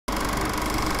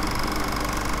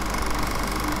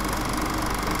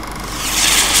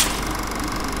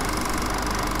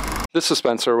This is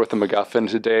Spencer with the MacGuffin.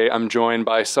 Today I'm joined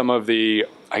by some of the,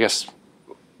 I guess,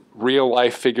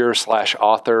 real-life figures slash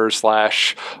authors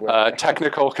slash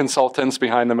technical consultants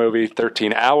behind the movie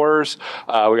 13 Hours.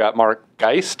 We got Mark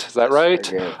Geist, is that right?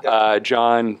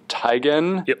 John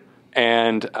Tiegen. Yep.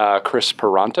 And Kris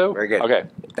Paranto. Very good.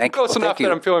 Okay. Close enough that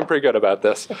I'm feeling pretty good about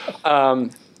this.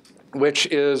 Which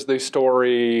is the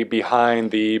story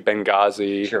behind the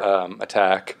Benghazi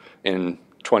attack in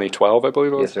 2012, I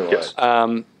believe it was. Yes, it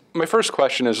was. My first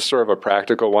question is sort of a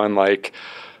practical one, like,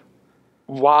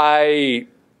 why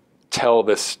tell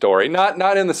this story?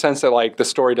 Not in the sense that, like, the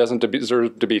story doesn't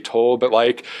deserve to be told, but,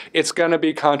 like, it's going to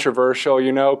be controversial,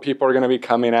 you know, people are going to be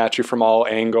coming at you from all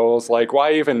angles. Like,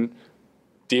 why even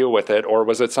deal with it? Or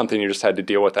was it something you just had to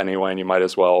deal with anyway and you might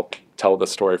as well tell the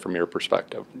story from your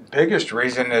perspective? Biggest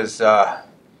reason is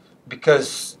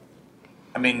because,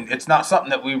 I mean, it's not something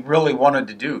that we really wanted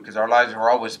to do because our lives were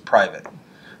always private.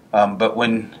 But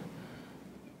when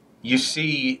you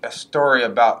see a story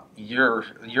about your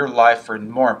life, or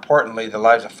more importantly, the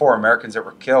lives of 4 Americans that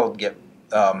were killed, get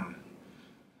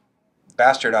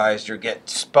bastardized or get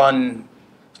spun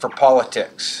for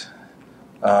politics,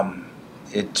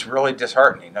 it's really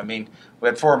disheartening. I mean, we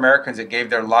had 4 Americans that gave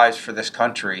their lives for this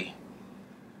country,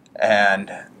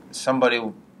 and somebody,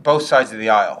 both sides of the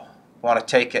aisle, want to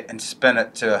take it and spin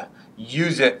it to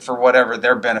use it for whatever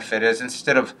their benefit is,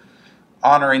 instead of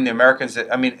honoring the Americans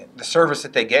that, I mean, the service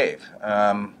that they gave,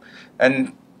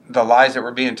 and the lies that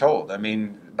were being told. I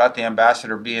mean, about the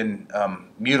ambassador being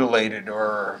mutilated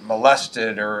or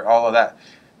molested or all of that.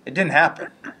 It didn't happen.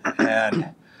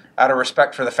 And out of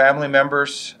respect for the family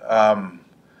members,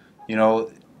 you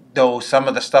know, though some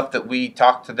of the stuff that we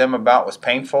talked to them about was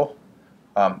painful,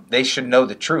 they should know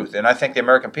the truth. And I think the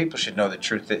American people should know the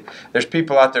truth, that there's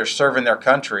people out there serving their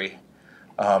country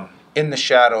in the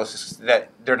shadows, that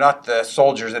they're not the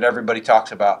soldiers that everybody talks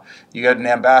about. You got an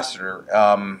ambassador,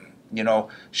 you know,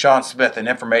 Sean Smith, an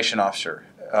information officer,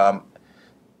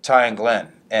 Ty and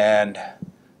Glenn, and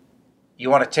you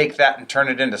want to take that and turn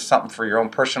it into something for your own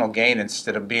personal gain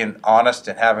instead of being honest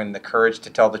and having the courage to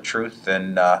tell the truth.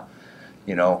 And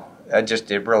you know,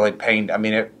 it really pained. I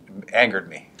mean, it angered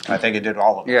me. I think it did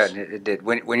all of us. Yeah, it did.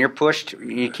 When you're pushed,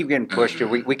 you keep getting pushed.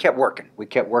 We kept working. We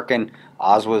kept working.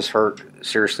 Oz was hurt,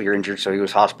 seriously injured, so he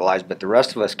was hospitalized. But the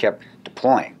rest of us kept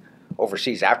deploying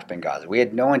overseas after Benghazi. We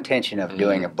had no intention of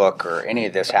doing a book or any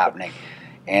of this happening.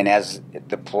 And as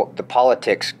the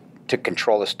politics took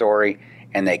control of the story,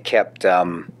 and they kept he's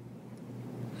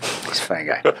a funny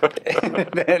guy,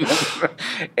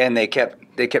 and they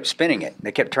kept spinning it.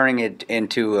 They kept turning it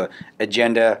into an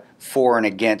agenda for and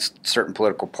against certain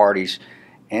political parties,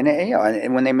 and you know,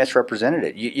 and when they misrepresented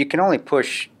it, you can only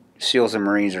push SEALs and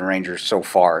Marines and Rangers so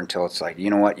far until it's like, you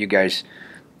know what, you guys,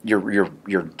 you're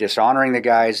dishonoring the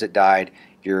guys that died.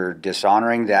 You're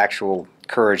dishonoring the actual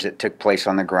courage that took place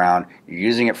on the ground. You're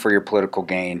using it for your political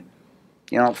gain.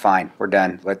 You know, fine, we're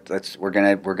done. We're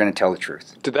gonna tell the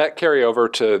truth. Did that carry over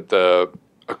to the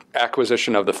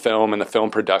acquisition of the film and the film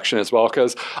production as well?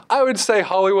 Because I would say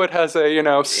Hollywood has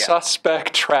a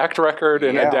suspect track record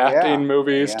in adapting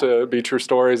movies to be true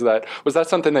stories. Was that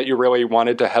something that you really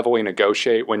wanted to heavily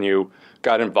negotiate when you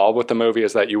got involved with the movie?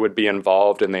 Is that you would be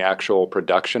involved in the actual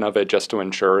production of it just to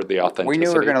ensure the authenticity? We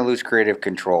knew we were going to lose creative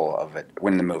control of it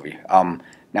when the movie.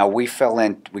 Now, we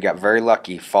got very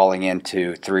lucky falling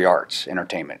into 3 Arts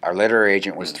Entertainment. Our literary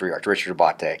agent was 3 Arts, Richard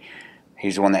Abate.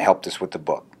 He's the one that helped us with the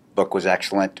book. Book was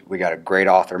excellent. We got a great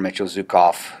author, Mitchell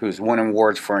Zukoff, who's won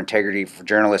awards for integrity, for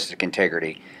journalistic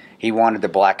integrity. He wanted the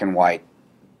black and white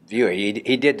view.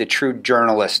 He did the true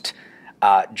journalist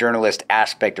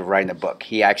aspect of writing the book.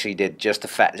 He actually did just the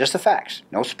facts.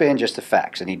 No spin, just the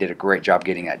facts. And he did a great job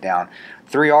getting that down.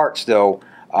 3 Arts, though,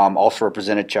 also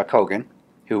represented Chuck Hogan,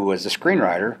 who was the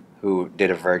screenwriter, who did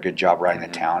a very good job writing The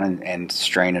Town, and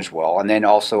Strain as well. And then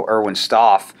also Erwin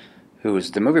Stoff, who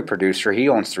is the movie producer, he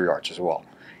owns 3 Arts as well.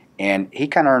 And he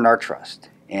kind of earned our trust.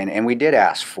 And we did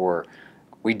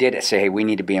say, hey, we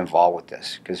need to be involved with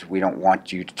this because we don't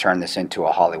want you to turn this into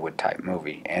a Hollywood-type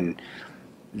movie. And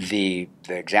the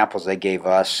examples they gave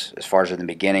us, as far as in the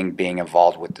beginning, being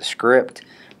involved with the script,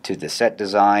 to the set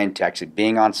design, to actually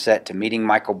being on set, to meeting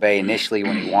Michael Bay initially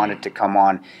when he wanted to come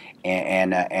on,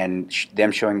 and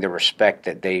them showing the respect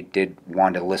that they did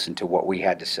want to listen to what we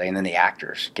had to say, and then the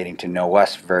actors getting to know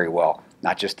us very well,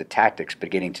 not just the tactics, but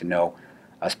getting to know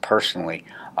us personally.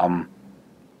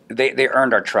 They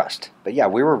earned our trust. But yeah,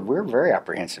 we were very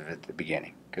apprehensive at the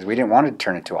beginning because we didn't want to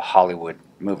turn it into a Hollywood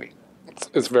movie.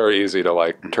 It's very easy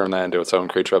to turn that into its own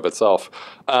creature of itself.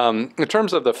 In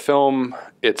terms of the film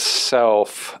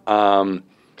itself,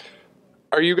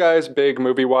 Are you guys big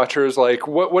movie watchers? Like,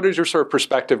 what is your sort of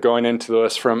perspective going into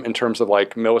this in terms of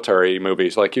like military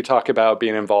movies? Like, you talk about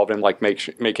being involved in like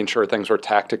making sure things were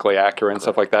tactically accurate and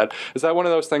stuff like that. Is that one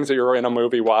of those things that you're in a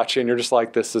movie watching, you're just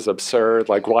like, this is absurd?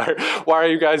 Like, why are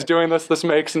you guys doing this? This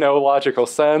makes no logical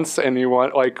sense. And you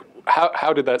want, like,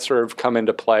 how did that sort of come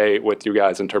into play with you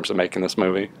guys in terms of making this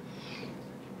movie?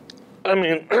 I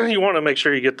mean, you want to make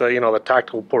sure you get the the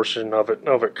tactical portion of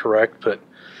it correct, but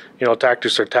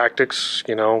tactics are tactics.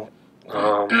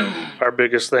 Our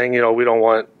biggest thing, we don't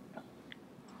want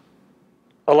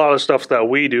a lot of stuff that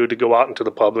we do to go out into the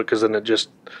public, because then it just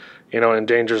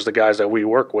endangers the guys that we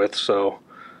work with. So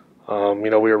we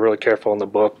were really careful in the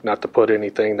book not to put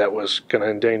anything that was going to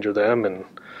endanger them.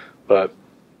 But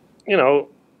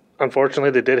unfortunately,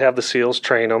 they did have the SEALs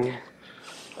train them.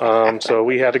 So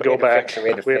we had to go back. We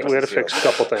had to fix a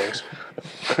couple things.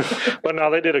 But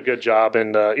no, they did a good job.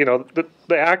 And, the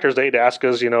actors, they'd ask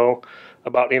us,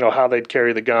 about, how they'd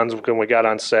carry the guns when we got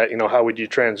on set. How would you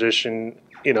transition,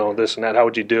 this and that? How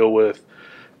would you deal with,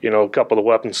 a couple of the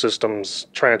weapon systems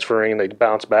transferring, they'd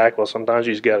bounce back? Well, sometimes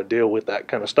you just got to deal with that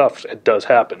kind of stuff. It does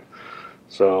happen.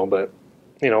 So, but,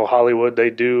 Hollywood, they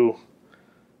do.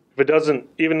 If it doesn't,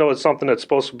 even though it's something that's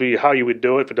supposed to be how you would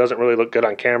do it, if it doesn't really look good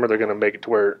on camera, they're going to make it to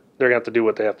where they're going to have to do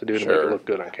what they have to do to make it look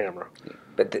good on camera.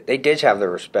 But they did have the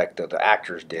respect, though, the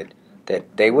actors did,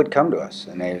 that they would come to us.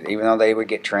 And even though they would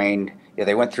get trained,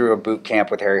 they went through a boot camp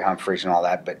with Harry Humphreys and all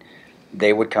that, but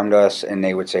they would come to us and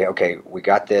they would say, okay, we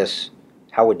got this.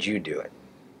 How would you do it?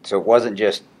 So it wasn't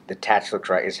just the tactics looks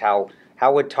right. It's how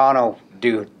would Tano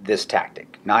do this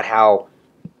tactic, not how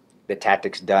the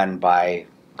tactic's done by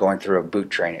going through a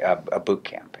boot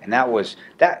camp. And that was,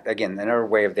 again, another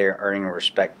way of their earning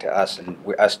respect to us, and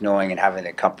us knowing and having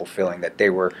a comfortable feeling that they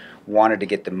wanted to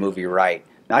get the movie right,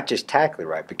 not just tactically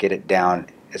right, but get it down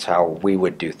as how we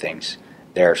would do things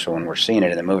there. So when we're seeing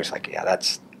it in the movie, it's like, yeah,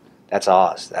 that's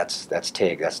Oz, that's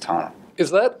Tig, that's Tano.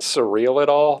 Is that surreal at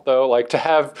all, though? Like, to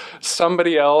have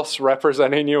somebody else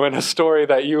representing you in a story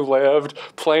that you lived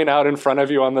playing out in front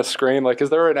of you on the screen? Like, is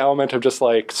there an element of just,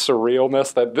 like,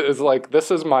 surrealness that is, like,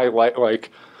 this is my life? Like,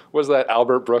 was that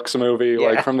Albert Brooks movie,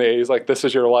 like, from the 80s? Like, this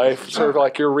is your life? Sort of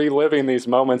like you're reliving these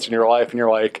moments in your life, and you're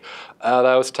like, oh,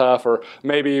 that was tough. Or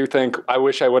maybe you think, I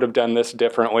wish I would have done this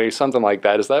differently. Something like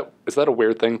that. Is that a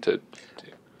weird thing to do?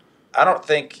 I don't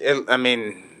think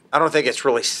it's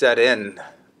really set in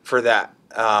for that.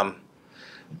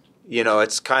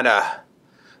 It's kind of,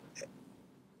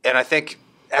 and I think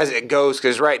as it goes,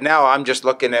 because right now I'm just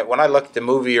looking at, when I look at the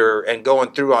movie and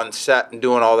going through on set and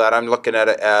doing all that, I'm looking at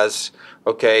it as,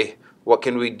 okay, what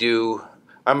can we do?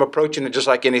 I'm approaching it just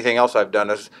like anything else I've done,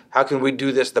 is how can we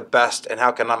do this the best, and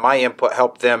how can my input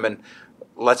help them, and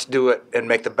let's do it and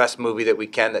make the best movie that we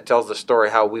can that tells the story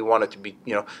how we want it to be,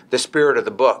 the spirit of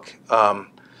the book.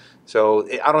 So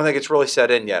I don't think it's really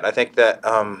set in yet. I think that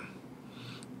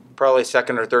probably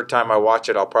second or third time I watch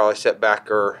it, I'll probably sit back,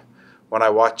 or when I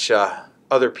watch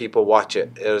other people watch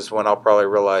it, is when I'll probably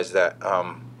realize that,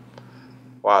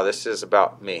 wow, this is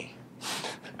about me.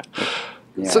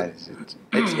 Yeah,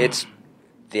 it's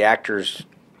the actors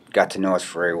got to know us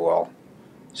very well,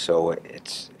 so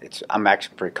I'm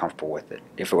actually pretty comfortable with it.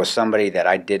 If it was somebody that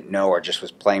I didn't know or just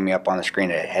was playing me up on the screen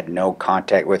that had no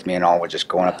contact with me and all, was just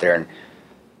going up there, and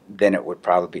then it would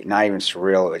probably be not even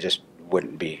surreal. It just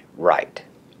wouldn't be right.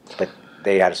 But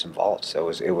they had us involved, so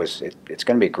it's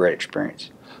going to be a great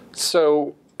experience.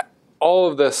 So, all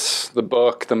of this, the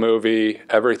book, the movie,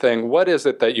 everything, what is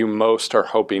it that you most are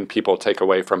hoping people take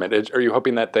away from it? Are you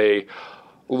hoping that they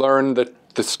learn the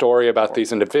story about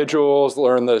these individuals,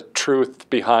 learn the truth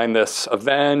behind this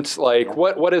event? Like,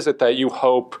 what is it that you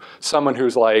hope someone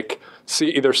who's like,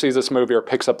 either sees this movie or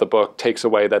picks up the book takes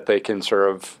away that they can sort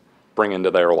of bring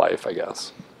into their life, I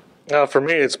guess? For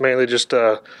me, it's mainly just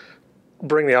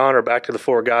bring the honor back to the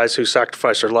four guys who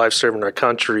sacrificed their lives serving their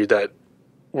country, that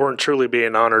weren't truly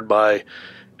being honored by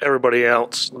everybody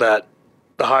else, that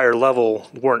the higher level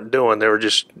weren't doing. They were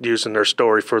just using their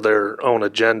story for their own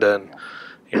agenda. And,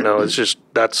 it's just,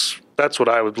 that's what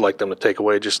I would like them to take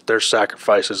away, just their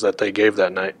sacrifices that they gave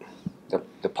that night.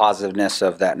 The positiveness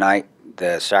of that night,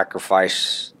 the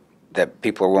sacrifice that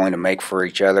people are willing to make for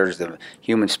each other, the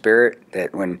human spirit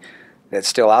that's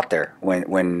still out there.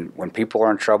 When people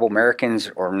are in trouble, Americans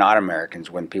or not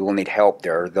Americans, when people need help,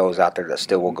 there are those out there that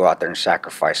still will go out there and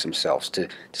sacrifice themselves to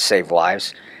save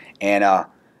lives. And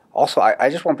also, I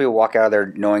just want people to walk out of there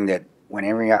knowing that when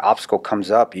every obstacle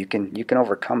comes up, you can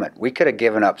overcome it. We could have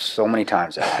given up so many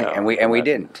times that night, and we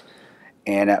didn't.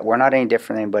 And we're not any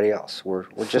different than anybody else. We're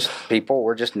just people.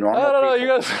 We're just normal people. I don't know. You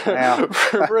guys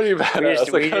are pretty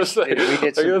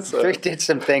badass. We did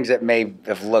some things that may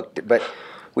have looked, but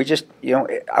we just,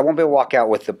 I won't be able to walk out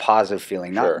with the positive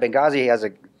feeling. Not Benghazi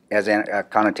has a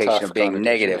connotation of being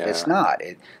negative. Yeah. It's not.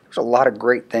 There's a lot of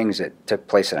great things that took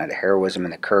place in it, the heroism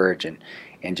and the courage,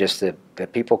 and just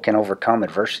that people can overcome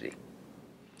adversity.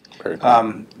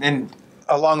 And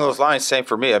along those lines, same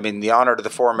for me. I mean, the honor to the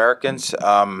 4 Americans,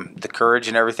 the courage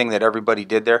and everything that everybody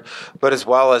did there, but as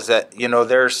well as that,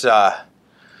 there's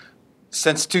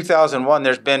since 2001,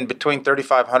 there's been between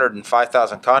 3,500 and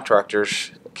 5,000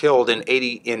 contractors killed in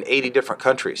 80 different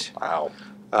countries. Wow.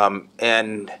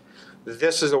 And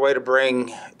this is a way to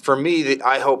bring, for me,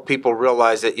 I hope people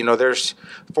realize that, there's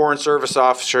foreign service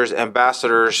officers,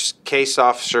 ambassadors, case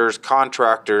officers,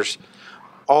 contractors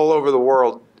all over the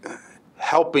world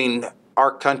helping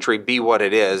our country be what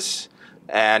it is,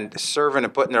 and serving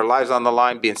and putting their lives on the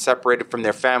line, being separated from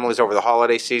their families over the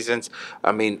holiday seasons,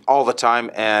 all the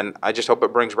time. And I just hope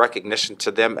it brings recognition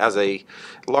to them as a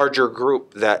larger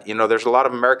group that, there's a lot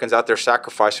of Americans out there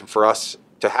sacrificing for us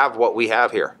to have what we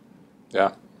have here.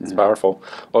 Yeah. It's powerful.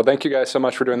 Well, thank you guys so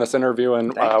much for doing this interview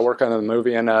and work on the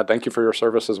movie, and thank you for your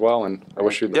service as well. And I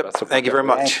wish you the best of luck. Thank you very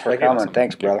much. Thanks for coming.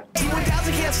 Thanks, brother.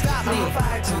 T-1000 can't stop me. I'm on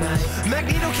fire tonight.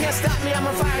 Magneto can't stop me. I'm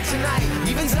on fire tonight.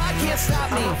 Even Zod can't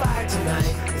stop me. I'm on fire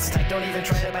tonight. It's tight. Don't even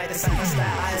try to bite the side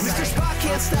style. Mr. Spock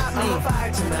can't stop me. I'm on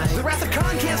fire tonight. The Wrath of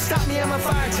Khan can't stop me. I'm on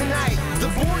fire tonight. The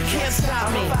Borg can't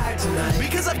stop me. I'm on fire tonight.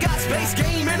 Because I've got space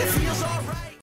game and it feels all